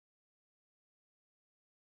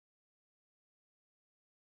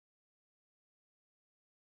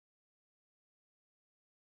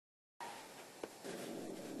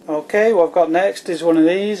Okay, what I've got next is one of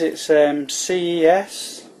these. It's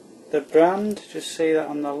CES, the brand. Just see that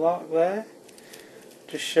on the lock there.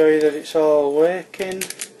 Just show you that it's all working.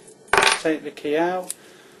 Take the key out.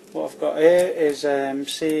 What I've got here is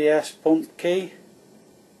CES bump key,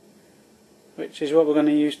 which is what we're going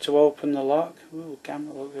to use to open the lock. Ooh, the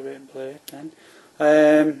camera looks a bit blurred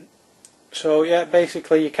then. So yeah,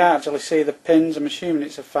 basically you can't actually see the pins. I'm assuming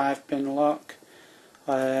it's a 5-pin lock.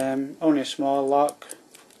 Only a small lock.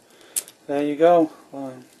 There you go.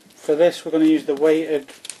 For this we're going to use the weighted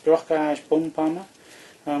Brockage bump hammer,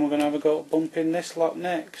 and we're going to have a go at bumping this lock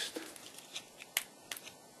next.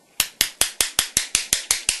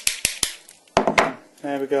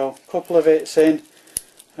 There we go. Couple of hits in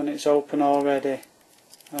and it's open already.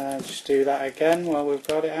 Just do that again while we've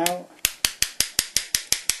got it out.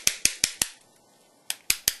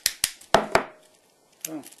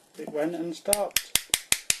 Oh, it went and stopped.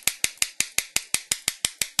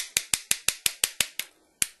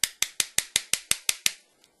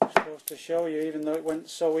 Supposed to show you, even though it went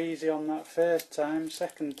so easy on that first time,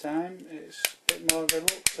 second time it's a bit more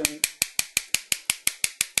reluctant.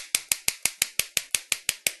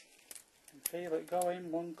 You can feel it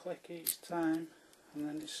going, one click each time, and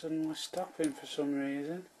then it's suddenly stopping for some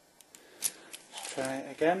reason. Let's try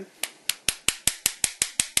it again.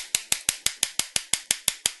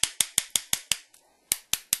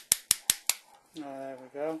 Oh, there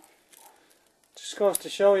we go. Just goes to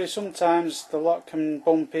show you, sometimes the lock can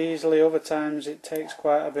bump easily, other times it takes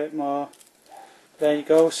quite a bit more. There you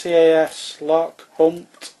go, CES lock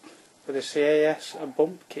bumped with a CES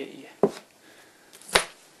bump key.